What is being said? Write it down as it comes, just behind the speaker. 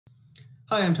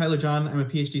Hi, I'm Tyler John. I'm a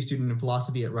PhD student in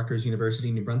philosophy at Rutgers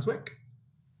University, New Brunswick.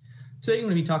 Today I'm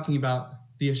going to be talking about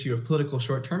the issue of political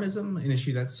short-termism, an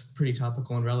issue that's pretty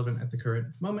topical and relevant at the current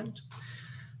moment.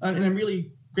 And I'm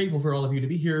really grateful for all of you to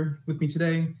be here with me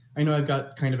today. I know I've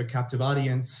got kind of a captive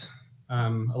audience. A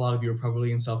lot of you are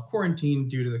probably in self-quarantine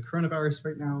due to the coronavirus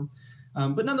right now.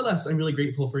 But nonetheless, I'm really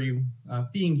grateful for you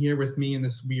being here with me in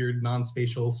this weird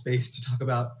non-spatial space to talk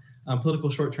about political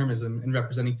short-termism and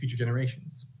representing future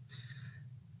generations.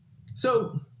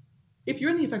 So if you're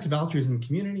in the effective altruism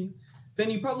community, then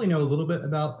you probably know a little bit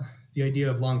about the idea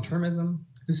of long-termism.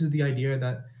 This is the idea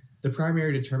that the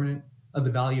primary determinant of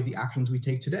the value of the actions we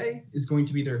take today is going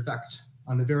to be their effect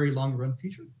on the very long-run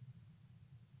future.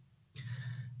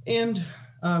 And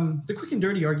the quick and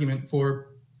dirty argument for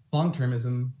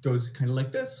long-termism goes kind of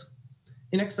like this.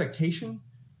 In expectation,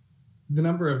 the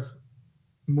number of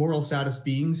moral status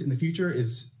beings in the future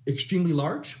is extremely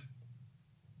large.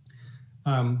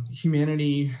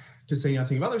 Humanity, to say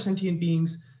nothing of other sentient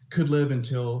beings, could live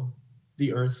until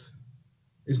the Earth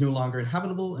is no longer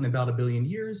inhabitable in about 1 billion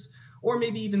years, or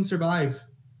maybe even survive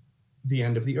the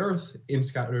end of the Earth and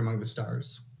scatter among the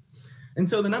stars. And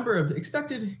so the number of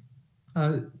expected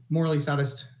morally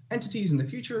status entities in the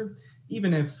future,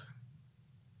 even if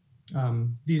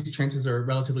these chances are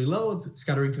relatively low of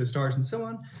scattering to the stars and so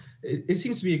on, it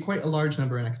seems to be quite a large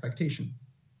number in expectation.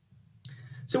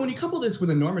 So when you couple this with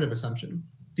a normative assumption,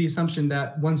 the assumption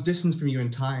that one's distance from you in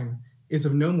time is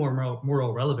of no more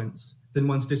moral relevance than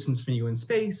one's distance from you in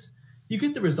space, you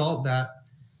get the result that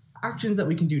actions that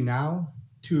we can do now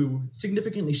to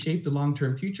significantly shape the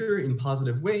long-term future in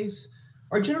positive ways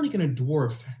are generally going to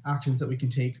dwarf actions that we can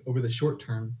take over the short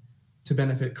term to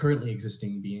benefit currently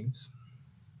existing beings.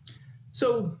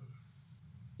 So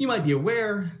you might be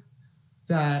aware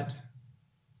that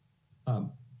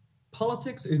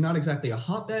politics is not exactly a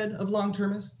hotbed of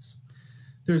long-termists.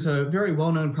 There's a very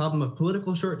well-known problem of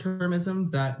political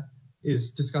short-termism that is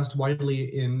discussed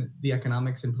widely in the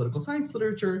economics and political science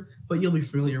literature, but you'll be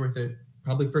familiar with it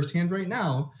probably firsthand right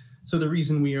now. So the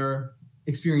reason we are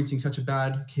experiencing such a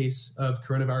bad case of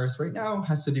coronavirus right now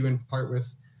has to do in part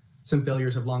with some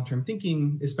failures of long-term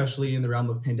thinking, especially in the realm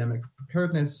of pandemic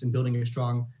preparedness and building a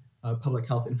strong public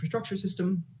health infrastructure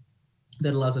system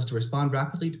that allows us to respond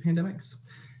rapidly to pandemics.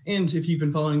 And if you've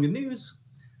been following the news,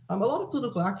 a lot of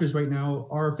political actors right now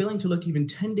are failing to look even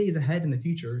 10 days ahead in the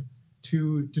future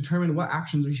to determine what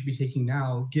actions we should be taking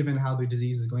now, given how the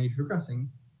disease is going to be progressing.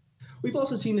 We've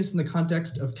also seen this in the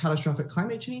context of catastrophic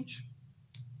climate change.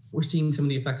 We're seeing some of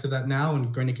the effects of that now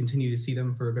and going to continue to see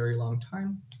them for a very long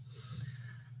time.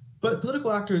 But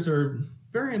political actors are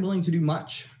very unwilling to do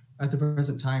much at the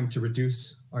present time to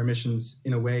reduce our emissions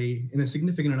in a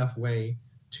significant enough way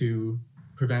to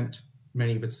prevent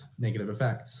many of its negative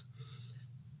effects.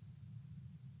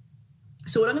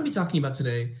 So what I'm going to be talking about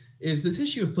today is this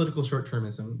issue of political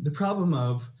short-termism, the problem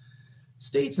of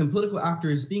states and political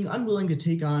actors being unwilling to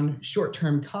take on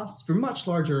short-term costs for much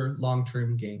larger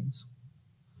long-term gains.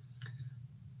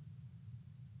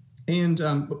 And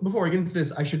before I get into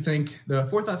this, I should thank the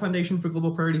Forethought Foundation for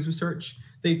Global Priorities Research.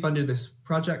 They funded this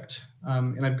project,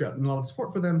 and I've gotten a lot of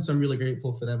support for them, so I'm really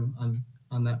grateful for them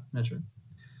on that measure.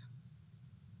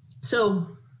 So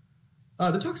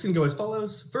the talk's going to go as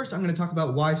follows. First, I'm going to talk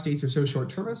about why states are so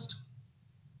short-termist.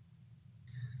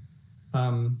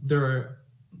 There are,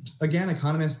 again,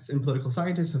 economists and political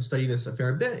scientists have studied this a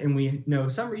fair bit, and we know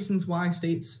some reasons why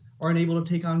states are unable to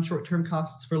take on short-term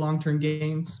costs for long-term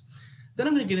gains. Then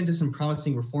I'm going to get into some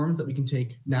promising reforms that we can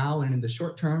take now and in the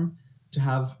short term to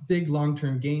have big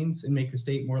long-term gains and make the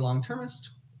state more long-termist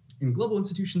and global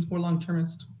institutions more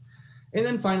long-termist. And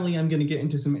then finally, I'm going to get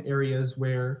into some areas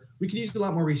where we could use a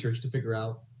lot more research to figure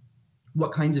out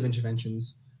what kinds of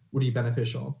interventions would be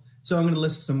beneficial. So I'm going to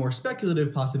list some more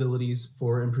speculative possibilities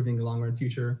for improving the long-run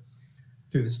future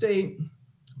through the state,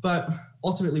 but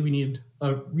ultimately we need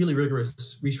a really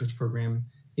rigorous research program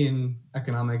in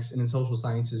economics and in social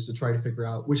sciences to try to figure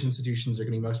out which institutions are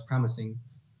going to be most promising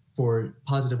for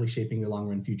positively shaping the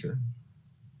long-run future.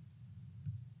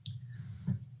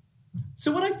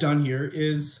 So what I've done here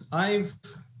is I've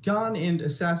gone and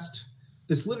assessed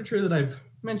this literature that I've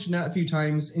mentioned a few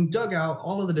times and dug out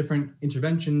all of the different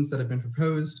interventions that have been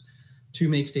proposed to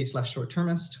make states less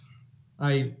short-termist.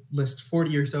 I list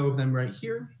 40 or so of them right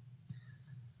here.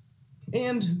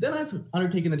 And then I've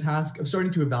undertaken the task of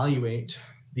starting to evaluate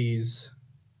these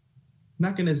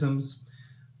mechanisms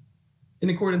in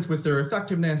accordance with their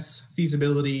effectiveness,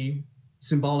 feasibility,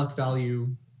 symbolic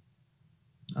value,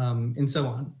 and so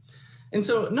on. And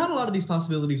so not a lot of these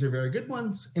possibilities are very good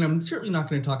ones, and I'm certainly not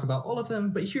going to talk about all of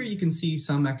them, but here you can see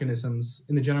some mechanisms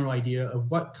in the general idea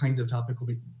of what kinds of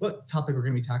what topic we're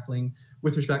going to be tackling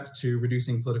with respect to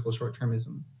reducing political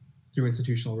short-termism through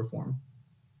institutional reform.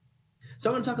 So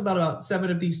I'm going to talk about 7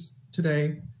 of these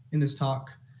today in this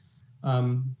talk,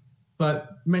 but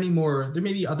many more. There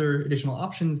may be other additional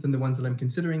options than the ones that I'm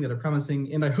considering that are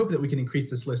promising, and I hope that we can increase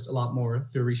this list a lot more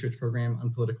through a research program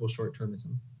on political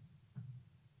short-termism.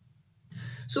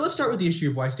 So let's start with the issue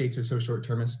of why states are so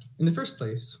short-termist in the first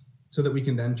place, so that we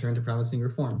can then turn to promising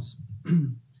reforms.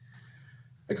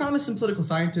 Economists and political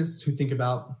scientists who think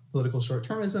about political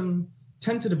short-termism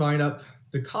tend to divide up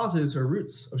the causes or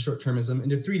roots of short-termism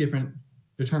into 3 different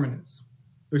determinants.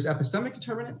 There's epistemic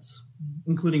determinants,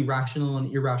 including rational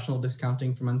and irrational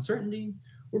discounting from uncertainty.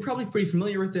 We're probably pretty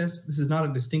familiar with this. This is not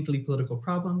a distinctly political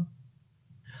problem.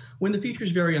 When the future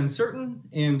is very uncertain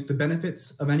and the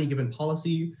benefits of any given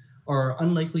policy are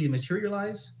unlikely to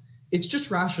materialize, it's just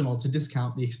rational to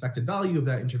discount the expected value of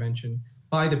that intervention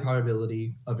by the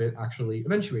probability of it actually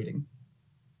eventuating.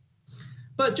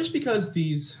 But just because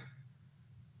this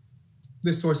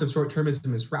source of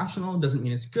short-termism is rational doesn't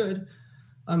mean it's good.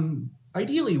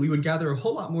 Ideally, we would gather a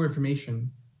whole lot more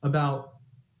information about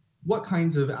what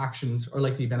kinds of actions are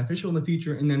likely beneficial in the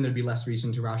future, and then there'd be less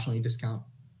reason to rationally discount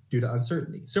due to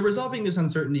uncertainty. So resolving this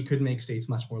uncertainty could make states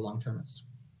much more long-termist.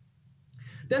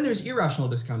 Then there's irrational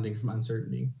discounting from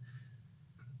uncertainty.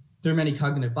 There are many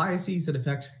cognitive biases that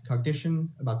affect cognition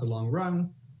about the long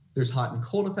run. There's hot and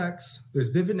cold effects. There's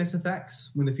vividness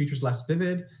effects when the future's less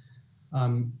vivid.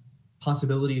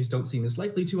 Possibilities don't seem as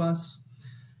likely to us.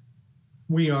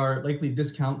 We are likely to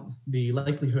discount the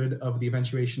likelihood of the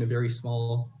eventuation of very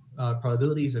small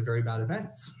probabilities of very bad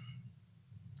events.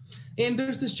 And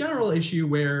there's this general issue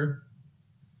where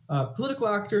political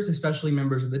actors, especially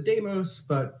members of the demos,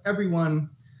 but everyone,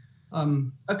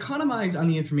 economize on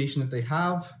the information that they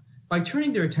have by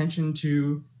turning their attention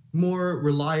to more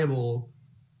reliable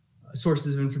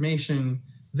sources of information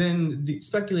than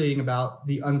speculating about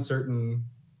the uncertain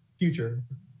future.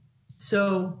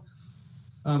 So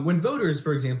when voters,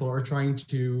 for example, are trying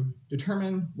to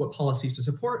determine what policies to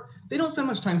support, they don't spend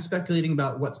much time speculating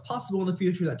about what's possible in the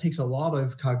future. That takes a lot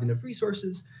of cognitive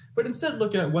resources, but instead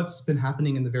look at what's been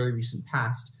happening in the very recent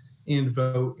past and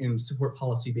vote and support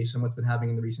policy based on what's been happening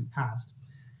in the recent past.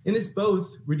 And this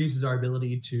both reduces our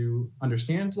ability to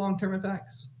understand long-term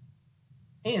effects,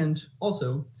 and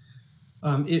also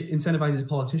it incentivizes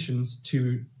politicians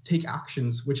to take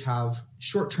actions which have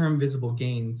short-term visible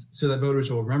gains so that voters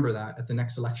will remember that at the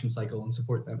next election cycle and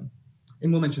support them.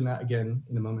 And we'll mention that again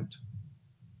in a moment.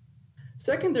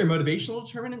 Second, there are motivational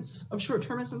determinants of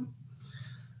short-termism.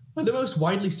 The most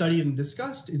widely studied and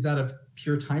discussed is that of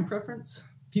pure time preference.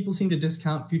 People seem to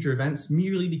discount future events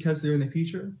merely because they're in the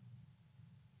future.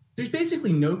 There's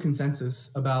basically no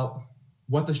consensus about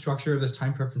what the structure of this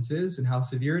time preference is and how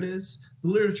severe it is. The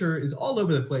literature is all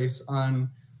over the place on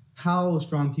how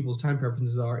strong people's time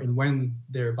preferences are and when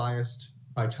they're biased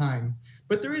by time.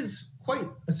 But there is quite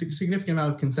a significant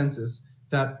amount of consensus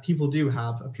that people do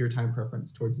have a pure time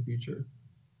preference towards the future.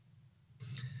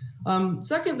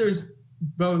 Second, there's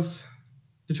both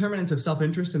determinants of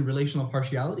self-interest and relational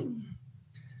partiality.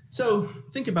 So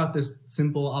think about this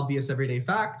simple, obvious, everyday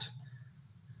fact.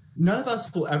 None of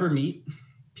us will ever meet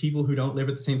people who don't live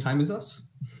at the same time as us,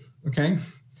 okay?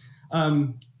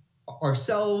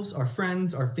 Ourselves, our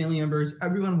friends, our family members,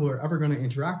 everyone we're ever going to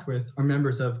interact with are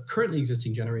members of currently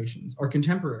existing generations, our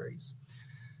contemporaries.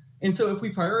 And so if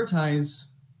we prioritize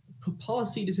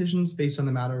policy decisions based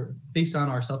on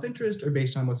our self-interest or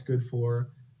based on what's good for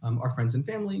our friends and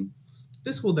family,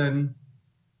 this will then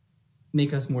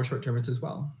make us more short-termist as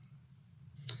well.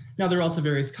 Now, there are also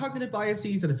various cognitive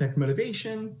biases that affect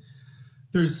motivation.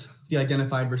 There's the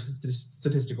identified versus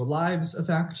statistical lives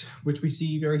effect, which we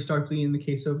see very starkly in the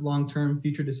case of long-term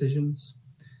future decisions.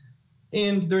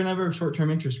 And there are a number of short-term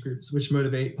interest groups which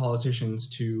motivate politicians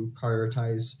to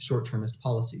prioritize short-termist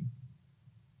policy.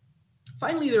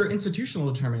 Finally, there are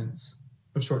institutional determinants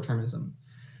of short-termism.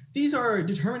 These are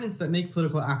determinants that make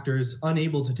political actors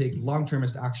unable to take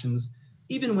long-termist actions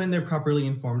even when they're properly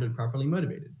informed and properly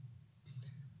motivated.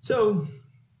 So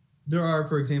there are,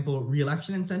 for example,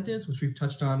 re-election incentives, which we've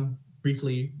touched on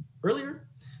briefly earlier.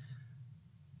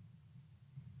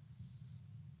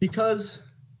 Because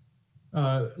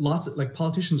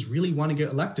politicians really want to get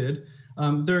elected,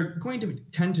 they're going to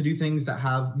tend to do things that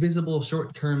have visible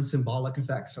short-term symbolic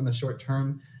effects on the short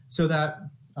term, so that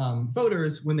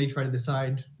voters, when they try to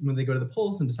decide, when they go to the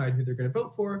polls and decide who they're going to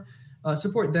vote for,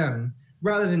 support them,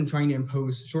 rather than trying to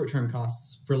impose short-term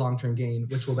costs for long-term gain,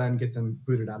 which will then get them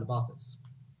booted out of office.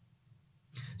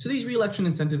 So these re-election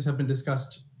incentives have been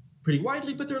discussed pretty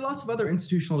widely, but there are lots of other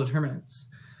institutional determinants.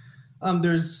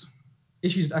 There's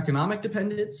issues of economic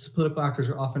dependence. Political actors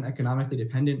are often economically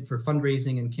dependent for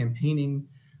fundraising and campaigning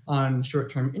on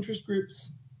short-term interest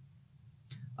groups.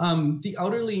 The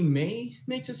elderly may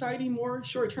make society more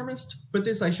short-termist, but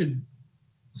this, I should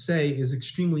say, is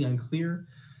extremely unclear.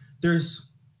 There's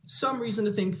some reason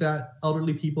to think that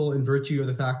elderly people, in virtue of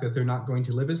the fact that they're not going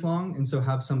to live as long, and so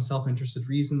have some self-interested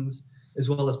reasons, as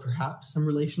well as perhaps some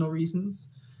relational reasons,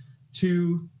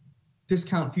 to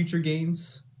discount future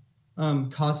gains,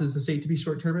 causes the state to be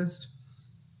short-termist.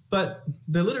 But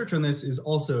the literature on this is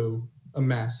also a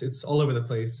mess. It's all over the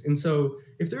place. And so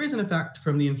if there is an effect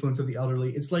from the influence of the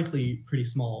elderly, it's likely pretty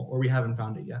small, or we haven't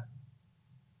found it yet.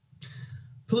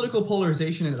 Political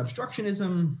polarization and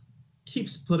obstructionism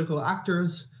keeps political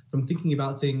actors from thinking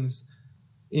about things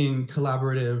in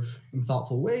collaborative and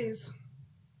thoughtful ways.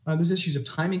 There's issues of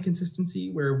time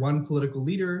inconsistency, where one political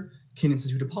leader can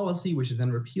institute a policy which is then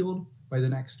repealed by the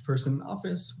next person in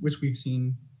office, which we've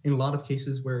seen in a lot of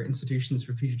cases where institutions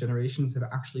for future generations have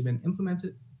actually been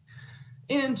implemented.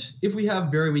 And if we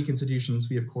have very weak institutions,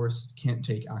 we of course can't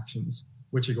take actions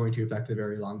which are going to affect the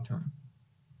very long term.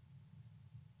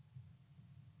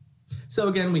 So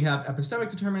again, we have epistemic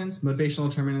determinants, motivational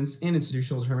determinants, and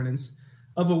institutional determinants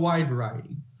of a wide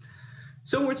variety.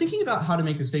 So when we're thinking about how to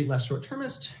make the state less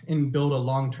short-termist and build a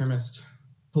long-termist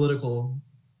political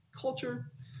culture,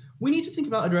 we need to think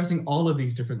about addressing all of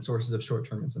these different sources of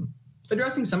short-termism.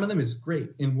 Addressing some of them is great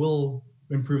and will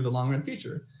improve the long-run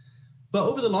future. But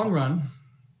over the long run,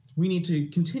 we need to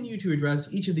continue to address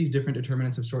each of these different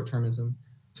determinants of short-termism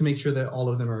to make sure that all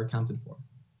of them are accounted for.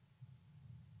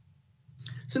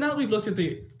 So now that we've looked at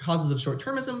the causes of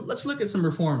short-termism, let's look at some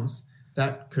reforms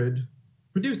that could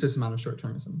reduce this amount of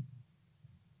short-termism.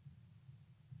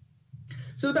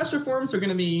 So the best reforms are going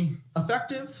to be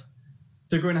effective.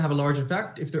 They're going to have a large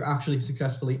effect if they're actually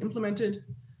successfully implemented,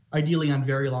 ideally on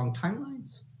very long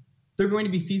timelines. They're going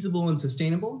to be feasible and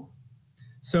sustainable.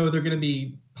 So they're going to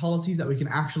be policies that we can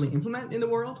actually implement in the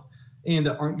world and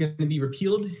that aren't going to be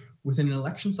repealed within an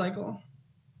election cycle.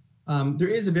 There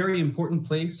is a very important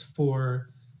place for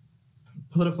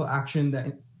political action that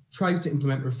tries to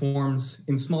implement reforms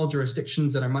in small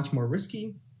jurisdictions that are much more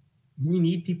risky. We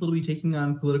need people to be taking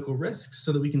on political risks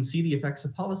so that we can see the effects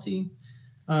of policy.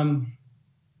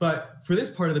 But for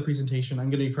this part of the presentation, I'm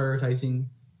going to be prioritizing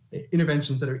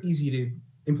interventions that are easy to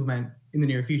implement in the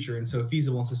near future, and so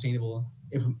feasible and sustainable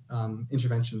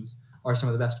interventions are some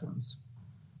of the best ones.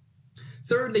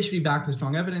 Third, they should be backed with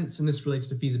strong evidence, and this relates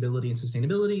to feasibility and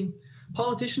sustainability.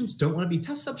 Politicians don't want to be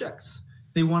test subjects.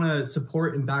 They want to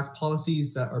support and back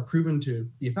policies that are proven to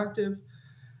be effective.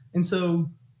 And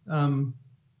so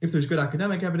if there's good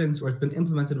academic evidence or it's been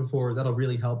implemented before, that'll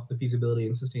really help the feasibility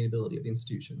and sustainability of the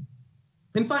institution.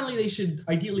 And finally, they should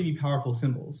ideally be powerful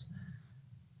symbols,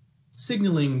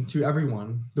 signaling to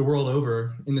everyone the world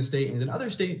over in the state and in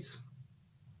other states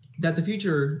that the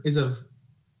future is of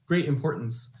great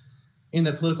importance and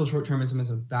that political short-termism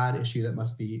is a bad issue that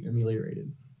must be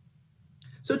ameliorated.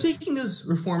 So taking those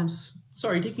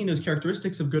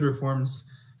characteristics of good reforms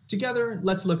together,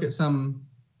 let's look at some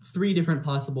 3 different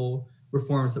possible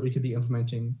reforms that we could be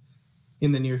implementing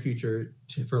in the near future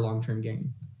for long-term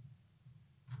gain.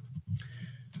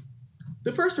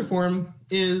 The first reform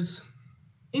is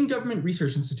in-government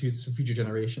research institutes for future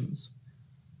generations.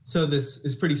 So this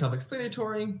is pretty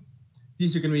self-explanatory.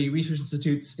 These are going to be research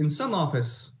institutes in some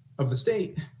office of the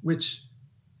state which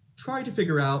try to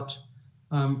figure out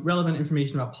relevant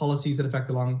information about policies that affect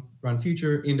the long-run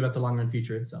future and about the long-run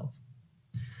future itself.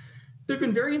 There have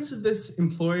been variants of this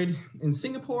employed in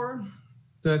Singapore.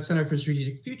 The Center for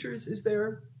Strategic Futures is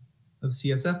there, of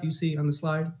CSF you see on the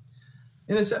slide.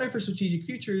 And the Center for Strategic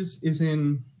Futures is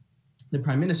in the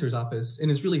Prime Minister's office and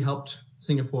has really helped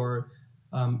Singapore,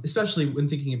 especially when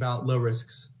thinking about low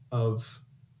risks of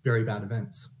very bad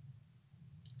events.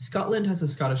 Scotland has a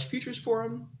Scottish Futures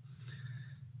Forum.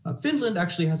 Finland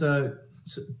actually has a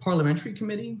parliamentary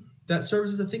committee that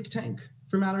serves as a think tank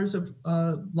for matters of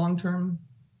long-term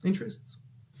interests.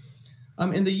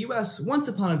 In the US, once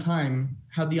upon a time,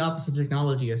 had the Office of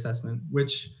Technology Assessment,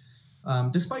 which,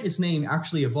 despite its name,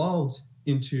 actually evolved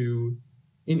into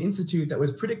an institute that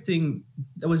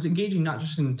was engaging not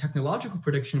just in technological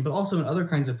prediction, but also in other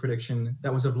kinds of prediction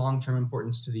that was of long-term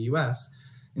importance to the US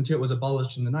until it was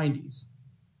abolished in the 90s.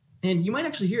 And you might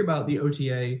actually hear about the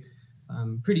OTA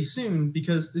pretty soon,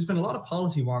 because there's been a lot of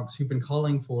policy wonks who've been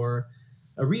calling for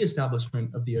a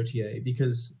reestablishment of the OTA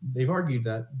because they've argued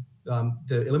that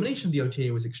the elimination of the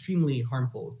OTA was extremely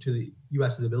harmful to the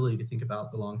US's ability to think about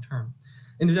the long term.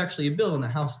 And there's actually a bill in the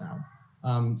House now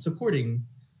supporting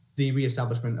the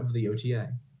reestablishment of the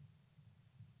OTA.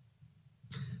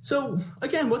 So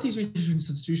again, what these research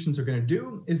institutions are going to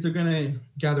do is they're going to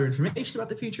gather information about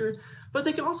the future, but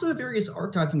they can also have various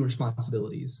archiving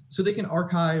responsibilities. So they can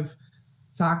archive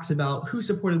facts about who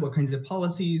supported what kinds of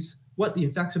policies, what the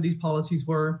effects of these policies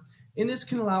were, and this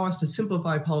can allow us to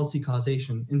simplify policy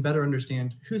causation and better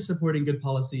understand who's supporting good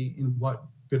policy and what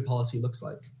good policy looks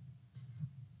like.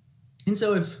 And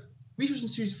so if research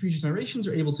institutes for future generations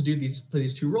are able to play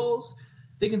these two roles,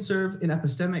 they can serve an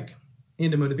epistemic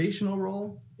and a motivational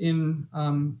role in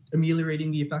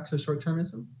ameliorating the effects of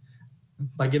short-termism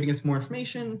by giving us more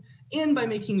information and by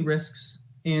making risks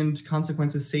and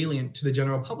consequences salient to the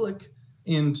general public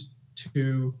and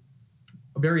to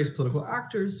various political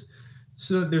actors,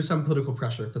 so that there's some political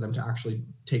pressure for them to actually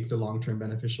take the long-term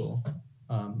beneficial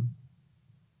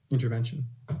intervention.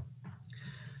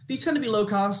 These tend to be low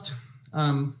cost.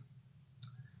 I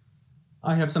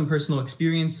have some personal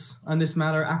experience on this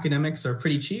matter. Academics are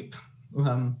pretty cheap.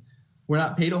 We're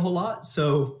not paid a whole lot,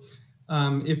 so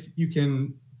if you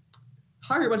can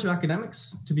hire a bunch of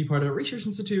academics to be part of a research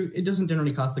institute, it doesn't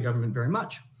generally cost the government very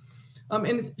much. And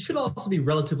it should also be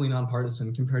relatively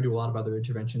nonpartisan compared to a lot of other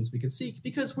interventions we could seek,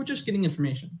 because we're just getting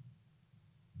information.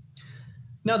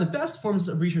 Now, the best forms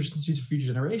of research institutes for future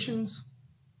generations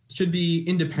should be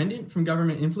independent from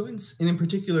government influence, and in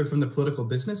particular from the political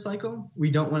business cycle.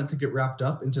 We don't want it to get wrapped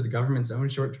up into the government's own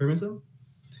short-termism.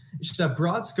 It should have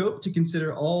broad scope to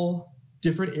consider all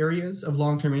different areas of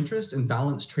long-term interest and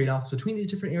balance trade-offs between these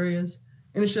different areas,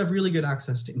 and it should have really good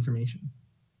access to information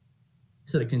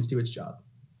so that it can do its job.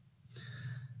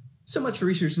 So much for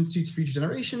Research Institutes for Future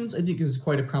Generations. I think is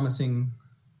quite a promising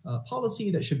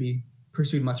policy that should be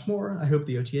pursued much more. I hope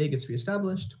the OTA gets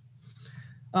reestablished.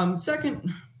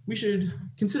 Second, we should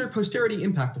consider posterity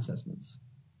impact assessments.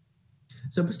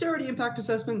 So posterity impact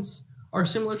assessments are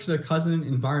similar to their cousin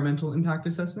environmental impact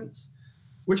assessments,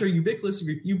 which are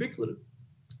ubiquitously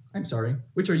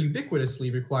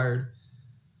required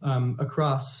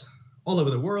across all over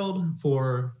the world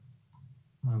for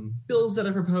bills that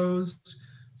are proposed,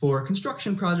 for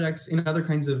construction projects and other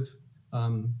kinds of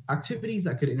activities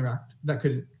that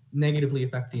could negatively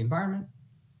affect the environment.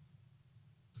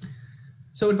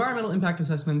 So environmental impact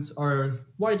assessments are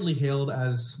widely hailed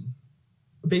as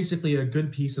basically a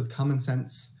good piece of common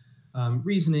sense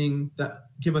reasoning that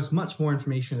give us much more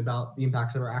information about the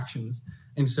impacts of our actions,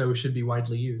 and so should be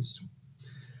widely used.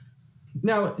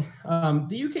 Now,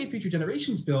 the UK Future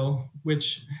Generations Bill,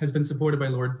 which has been supported by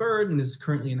Lord Bird and is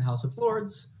currently in the House of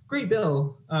Lords, great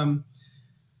bill,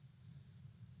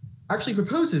 actually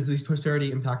proposes these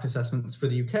posterity impact assessments for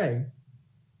the UK.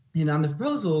 And on the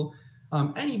proposal,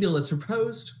 any bill that's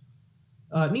proposed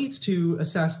needs to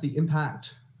assess the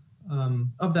impact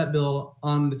of that bill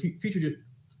on the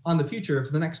future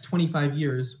for the next 25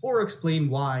 years, or explain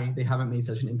why they haven't made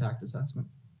such an impact assessment.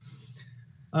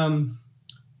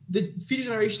 The Future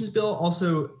Generations Bill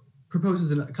also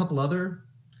proposes a couple other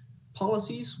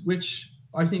policies, which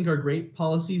I think are great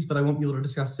policies, but I won't be able to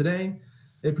discuss today.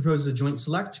 It proposes a joint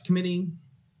select committee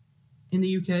in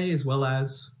the UK, as well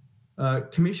as a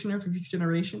commissioner for future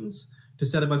generations to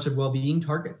set a bunch of well-being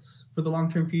targets for the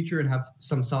long-term future and have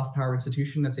some soft power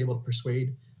institution that's able to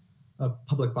persuade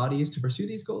public bodies to pursue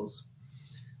these goals.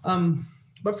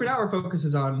 But for now, our focus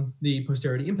is on the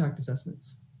posterity impact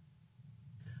assessments.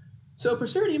 So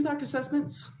posterity impact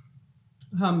assessments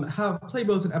play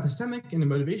both an epistemic and a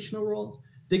motivational role.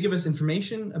 They give us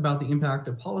information about the impact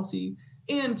of policy,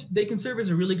 and they can serve as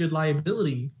a really good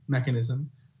liability mechanism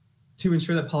to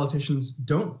ensure that politicians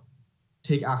don't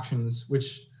take actions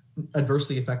which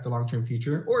adversely affect the long-term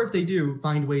future, or if they do,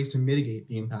 find ways to mitigate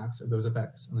the impacts of those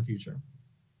effects on the future.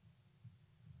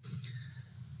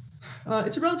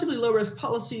 It's a relatively low-risk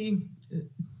policy.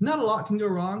 Not a lot can go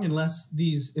wrong unless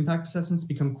these impact assessments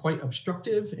become quite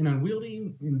obstructive and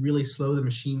unwieldy and really slow the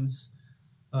machines,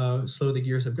 slow the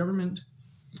gears of government.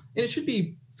 And it should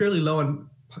be fairly low on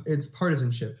its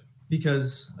partisanship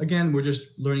because, again, we're just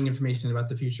learning information about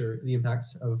the future, the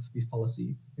impacts of these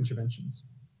policy interventions.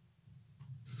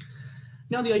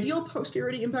 Now, the ideal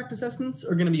posterity impact assessments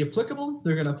are going to be applicable.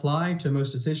 They're going to apply to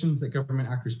most decisions that government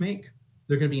actors make.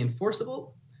 They're going to be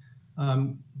enforceable.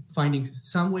 Finding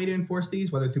some way to enforce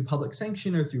these, whether through public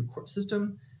sanction or through court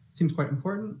system, seems quite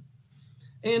important.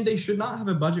 And they should not have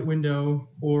a budget window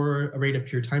or a rate of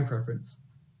pure time preference.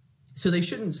 So they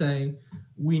shouldn't say,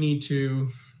 we need to,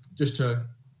 just to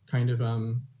kind of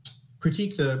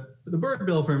critique the Bird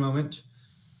bill for a moment,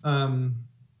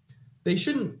 they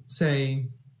shouldn't say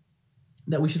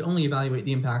that we should only evaluate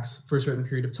the impacts for a certain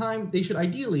period of time. They should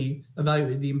ideally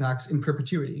evaluate the impacts in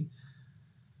perpetuity.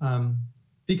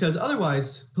 because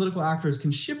otherwise political actors can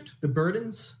shift the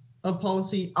burdens of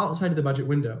policy outside of the budget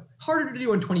window. Harder to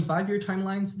do on 25-year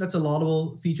timelines. That's a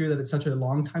laudable feature that it's such a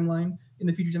long timeline in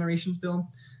the Future Generations Bill,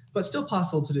 but still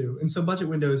possible to do. And so budget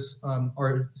windows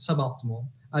are suboptimal,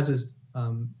 as is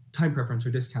time preference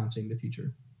or discounting the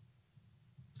future.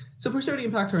 So posterity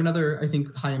impacts are another, I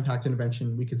think, high impact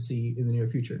intervention we could see in the near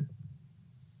future.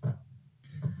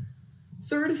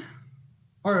 Third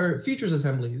are futures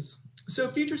assemblies. So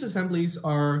futures assemblies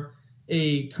are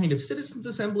a kind of citizens'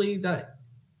 assembly that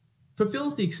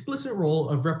fulfills the explicit role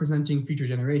of representing future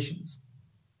generations.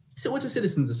 So what's a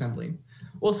citizens' assembly?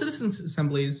 Well, citizens'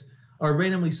 assemblies are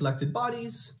randomly selected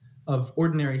bodies of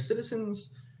ordinary citizens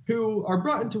who are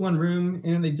brought into one room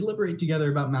and they deliberate together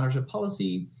about matters of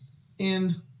policy,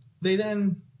 and they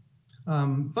then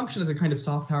function as a kind of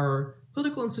soft power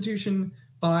political institution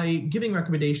by giving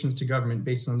recommendations to government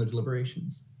based on their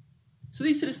deliberations. So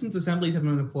these citizens' assemblies have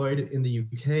been employed in the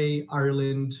UK,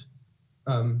 Ireland,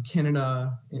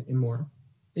 Canada, and more.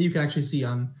 And you can actually see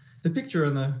on the picture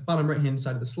on the bottom right-hand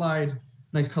side of the slide,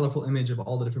 nice colorful image of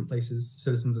all the different places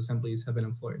citizens' assemblies have been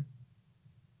employed.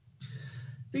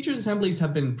 Futures assemblies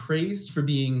have been praised for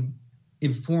being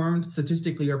informed,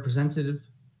 statistically representative,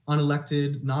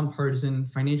 unelected, nonpartisan,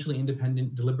 financially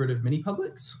independent, deliberative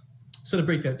mini-publics. So to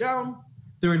break that down,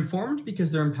 they're informed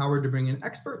because they're empowered to bring in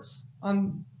experts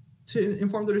to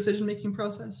inform their decision-making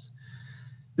process.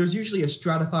 There's usually a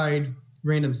stratified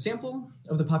random sample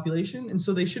of the population, and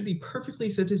so they should be perfectly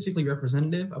statistically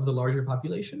representative of the larger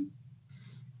population.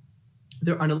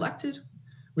 They're unelected,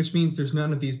 which means there's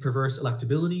none of these perverse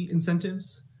electability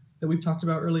incentives that we've talked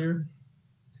about earlier,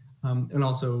 and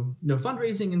also no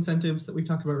fundraising incentives that we've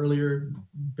talked about earlier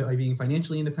by being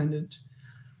financially independent.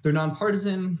 They're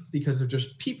nonpartisan because they're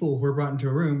just people who are brought into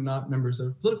a room, not members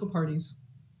of political parties.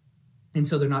 And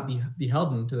so they're not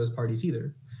beholden to those parties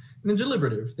either. And then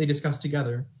deliberative, they discuss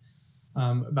together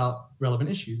about relevant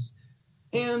issues.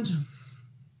 And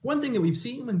one thing that we've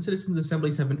seen when citizens'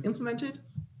 assemblies have been implemented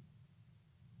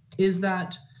is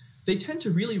that they tend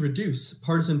to really reduce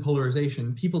partisan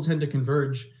polarization. People tend to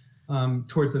converge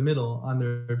towards the middle on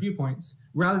their viewpoints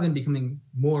rather than becoming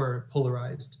more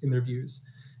polarized in their views.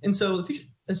 And so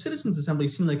a citizens' assembly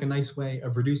seemed like a nice way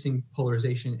of reducing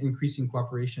polarization, increasing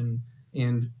cooperation,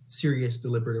 and serious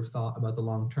deliberative thought about the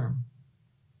long term.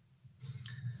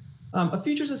 A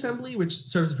futures assembly, which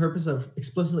serves the purpose of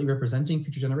explicitly representing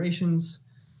future generations,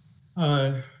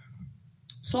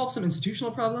 solves some institutional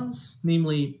problems,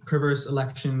 namely perverse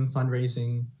election,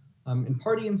 fundraising, and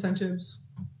party incentives.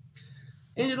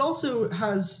 And it also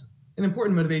has an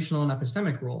important motivational and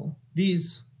epistemic role.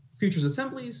 These futures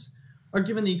assemblies are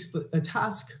given a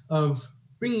task of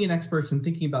bringing in experts and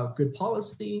thinking about good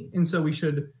policy, and so we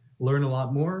should learn a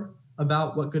lot more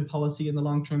about what good policy in the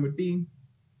long term would be.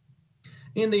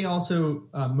 And they also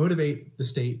motivate the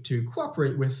state to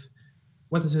cooperate with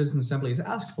what the Citizens Assembly has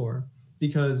asked for,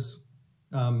 because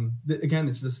again,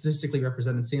 this is a statistically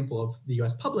represented sample of the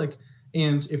US public,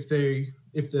 and if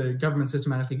the government's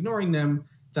systematically ignoring them,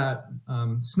 that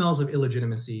smells of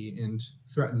illegitimacy and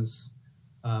threatens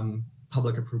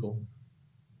public approval.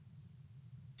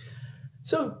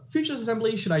 So futures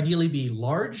assembly should ideally be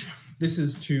large. This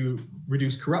is to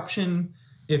reduce corruption.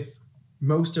 If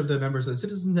most of the members of the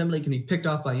Citizens Assembly can be picked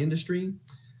off by industry,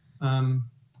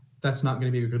 that's not going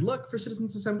to be a good look for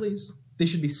citizens' assemblies. They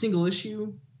should be single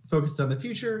issue, focused on the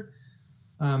future.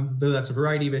 Though that's a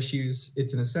variety of issues,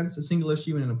 it's in a sense a single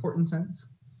issue in an important sense.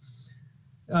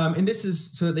 And this is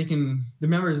so that the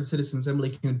members of the Citizens Assembly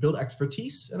can build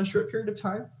expertise in a short period of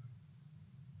time.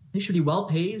 They should be well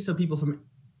paid so people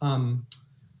from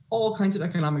all kinds of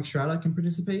economic strata can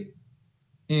participate,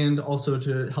 and also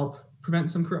to help prevent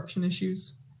some corruption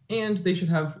issues. And they should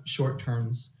have short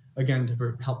terms, again,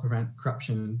 to help prevent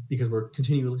corruption, because we're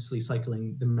continuously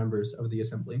cycling the members of the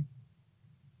assembly.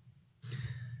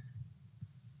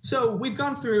 So we've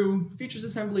gone through futures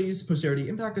assemblies, posterity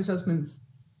impact assessments,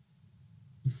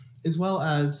 as well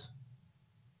as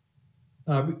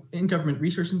in-government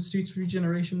research institutes for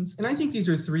generations. And I think these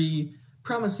are three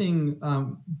promising,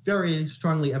 very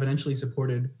strongly evidentially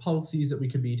supported policies that we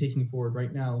could be taking forward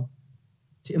right now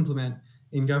to implement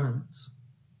in governments.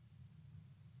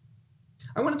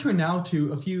 I want to turn now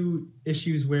to a few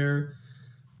issues where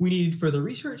we need further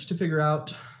research to figure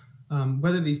out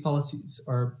whether these policies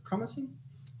are promising,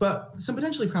 but some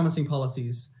potentially promising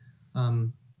policies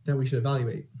that we should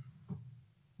evaluate.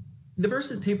 The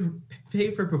first is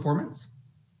pay for performance.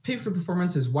 Pay for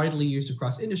performance is widely used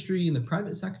across industry in the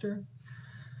private sector,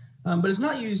 but it's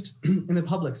not used in the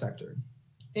public sector.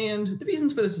 And the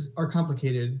reasons for this are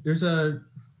complicated. There's a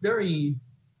very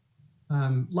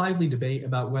lively debate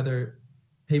about whether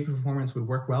pay performance would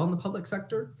work well in the public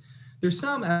sector. There's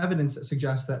some evidence that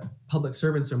suggests that public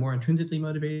servants are more intrinsically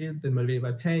motivated than motivated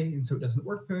by pay, and so it doesn't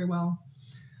work very well.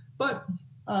 But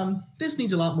this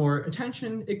needs a lot more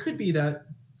attention. It could be that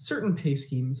certain pay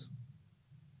schemes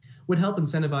would help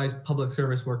incentivize public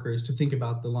service workers to think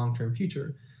about the long-term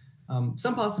future.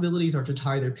 Some possibilities are to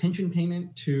tie their pension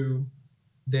payment to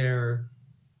their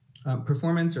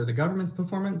performance or the government's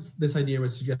performance. This idea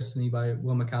was suggested to me by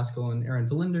Will McCaskill and Aaron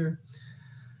Valinder.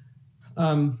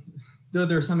 Though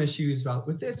there are some issues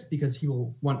with this because he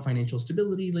will want financial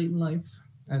stability late in life,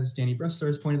 as Danny Bressler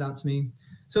has pointed out to me.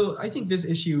 So I think this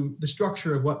issue, the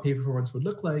structure of what pay performance would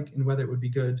look like and whether it would be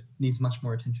good, needs much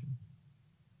more attention.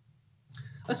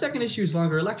 A second issue is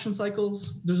longer election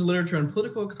cycles. There's a literature on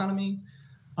political economy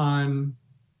on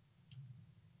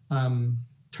term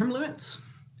limits,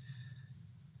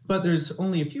 but there's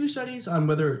only a few studies on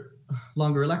whether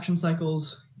longer election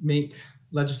cycles make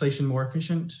legislation more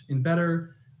efficient and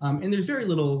better. And there's very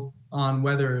little on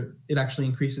whether it actually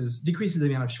decreases the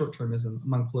amount of short-termism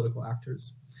among political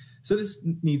actors. So this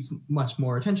needs much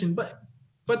more attention, but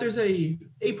there's a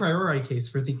priori case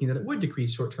for thinking that it would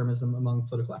decrease short-termism among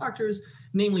political actors,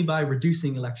 namely by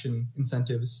reducing election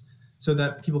incentives so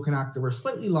that people can act over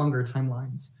slightly longer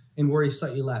timelines and worry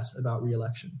slightly less about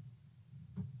re-election.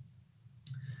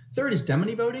 Third is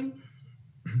demony voting.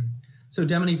 So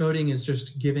demony voting is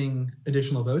just giving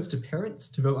additional votes to parents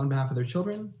to vote on behalf of their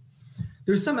children.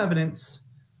 There's some evidence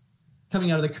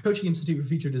coming out of the Kochi Institute for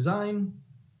Future Design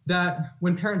that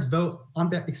when parents vote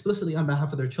explicitly on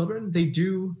behalf of their children, they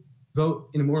do vote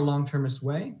in a more long-termist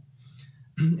way.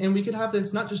 And we could have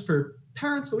this not just for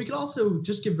parents, but we could also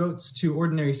just give votes to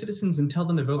ordinary citizens and tell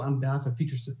them to vote on behalf of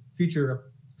future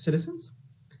citizens.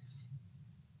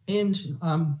 And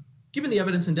given the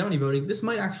evidence in demony voting, this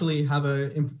might actually have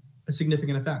a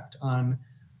significant effect on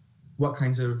what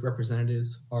kinds of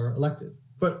representatives are elected.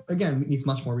 But again, it needs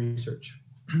much more research.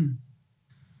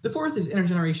 The fourth is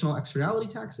intergenerational externality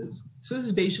taxes. So this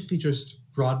is basically just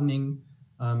broadening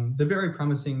the very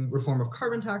promising reform of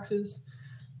carbon taxes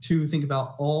to think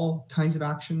about all kinds of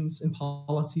actions and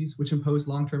policies which impose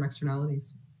long-term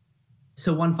externalities.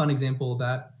 So one fun example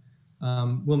that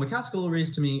Will McCaskill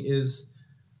raised to me is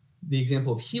the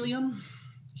example of helium.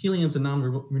 Helium is a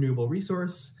non-renewable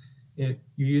resource. You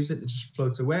use it, it just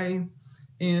floats away.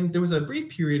 And there was a brief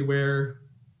period where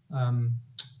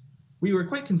we were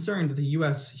quite concerned that the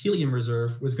US helium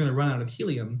reserve was going to run out of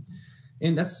helium.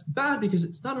 And that's bad because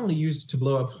it's not only used to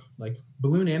blow up like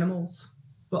balloon animals,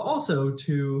 but also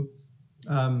to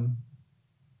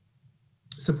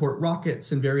support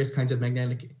rockets and various kinds of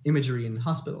magnetic imagery in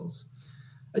hospitals.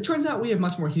 It turns out we have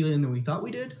much more helium than we thought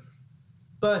we did.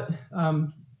 But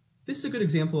this is a good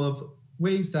example of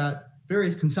ways that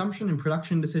various consumption and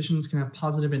production decisions can have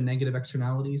positive and negative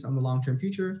externalities on the long-term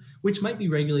future, which might be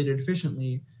regulated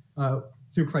efficiently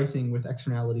through pricing with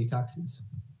externality taxes.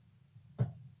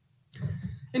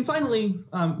 And finally,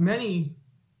 many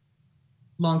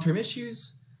long-term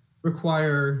issues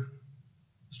require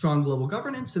strong global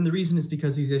governance, and the reason is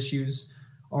because these issues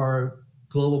are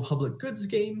global public goods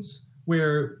games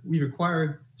where we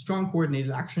require strong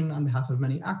coordinated action on behalf of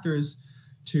many actors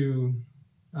to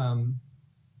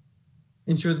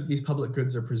ensure that these public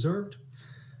goods are preserved.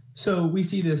 So we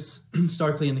see this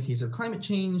starkly in the case of climate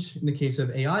change, in the case of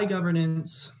AI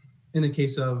governance, in the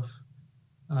case of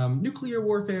nuclear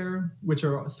warfare, which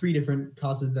are three different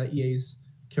causes that EAs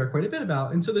care quite a bit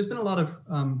about. And so there's been a lot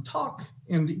of talk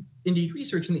and indeed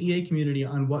research in the EA community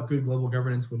on what good global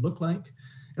governance would look like.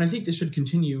 And I think this should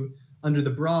continue under the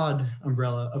broad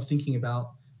umbrella of thinking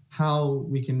about how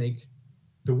we can make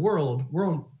the world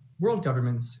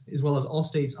governments, as well as all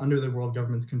states under the world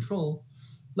government's control,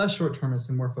 less short-termist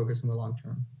and more focused on the long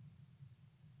term.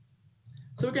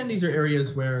 So again, these are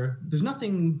areas where there's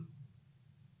nothing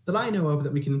that I know of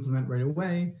that we can implement right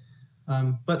away,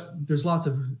 but there's lots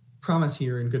of promise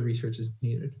here and good research is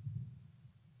needed.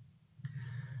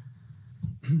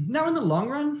 Now in the long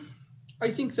run, I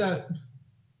think that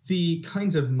the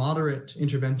kinds of moderate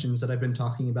interventions that I've been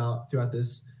talking about throughout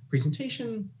this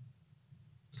presentation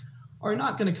are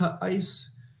not going to cut ice.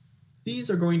 These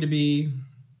are going to be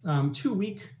too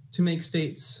weak to make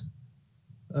states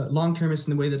long-termist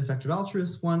in the way that effective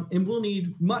altruists want, and we'll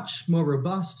need much more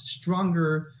robust,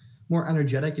 stronger, more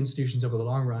energetic institutions over the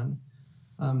long run.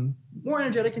 More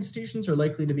energetic institutions are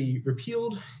likely to be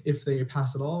repealed if they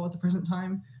pass at all at the present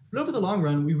time. But over the long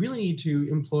run, we really need to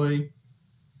employ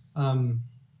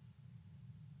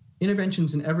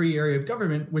interventions in every area of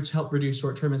government which help reduce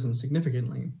short-termism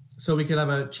significantly. So we could have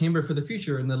a chamber for the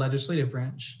future in the legislative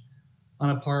branch, on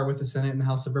a par with the Senate and the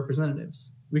House of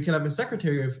Representatives. We could have a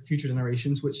Secretary of Future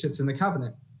Generations, which sits in the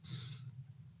cabinet,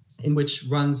 in which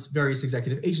runs various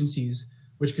executive agencies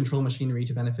which control machinery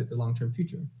to benefit the long-term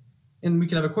future. And we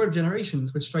could have a Court of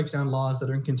Generations, which strikes down laws that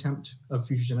are in contempt of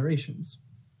future generations.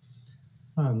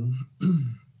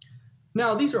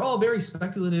 Now, these are all very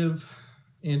speculative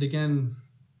and, again,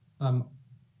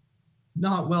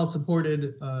 not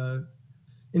well-supported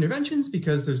interventions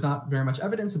because there's not very much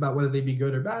evidence about whether they'd be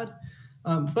good or bad.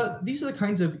 But these are the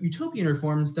kinds of utopian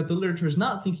reforms that the literature is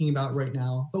not thinking about right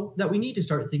now, but that we need to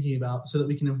start thinking about so that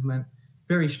we can implement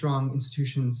very strong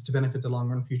institutions to benefit the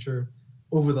long-run future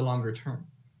over the longer term.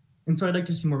 And so I'd like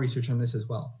to see more research on this as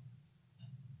well.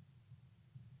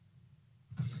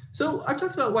 So I've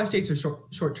talked about why states are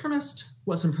short-termist,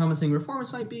 what some promising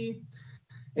reforms might be,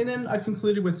 and then I've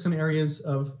concluded with some areas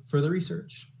of further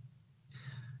research.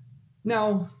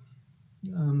 Now,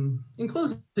 in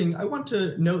closing, I want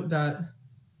to note that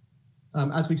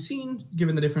as we've seen,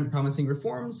 given the different promising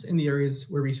reforms in the areas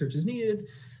where research is needed,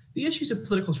 the issues of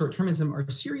political short-termism are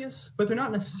serious, but they're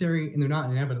not necessary and they're not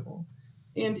inevitable.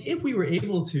 And if we were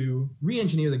able to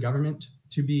re-engineer the government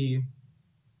to be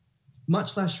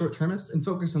much less short-termist and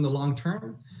focus on the long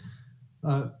term,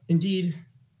 indeed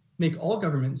make all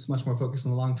governments much more focused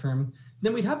on the long term,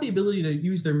 then we'd have the ability to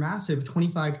use their massive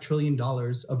 $25 trillion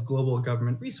of global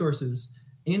government resources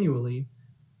annually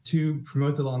to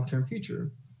promote the long-term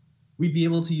future. We'd be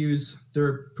able to use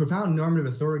their profound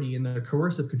normative authority and their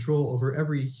coercive control over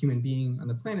every human being on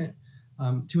the planet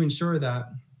to ensure that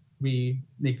we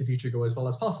make the future go as well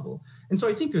as possible. And so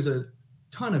I think there's a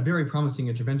ton of very promising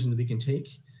interventions that we can take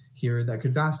here that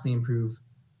could vastly improve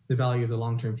the value of the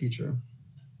long-term future.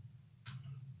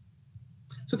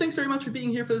 So thanks very much for being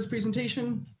here for this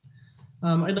presentation.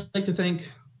 I'd like to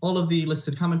thank all of the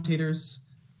listed commentators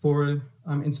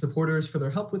and supporters for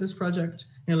their help with this project.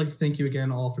 And I'd like to thank you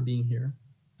again all for being here.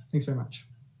 Thanks very much.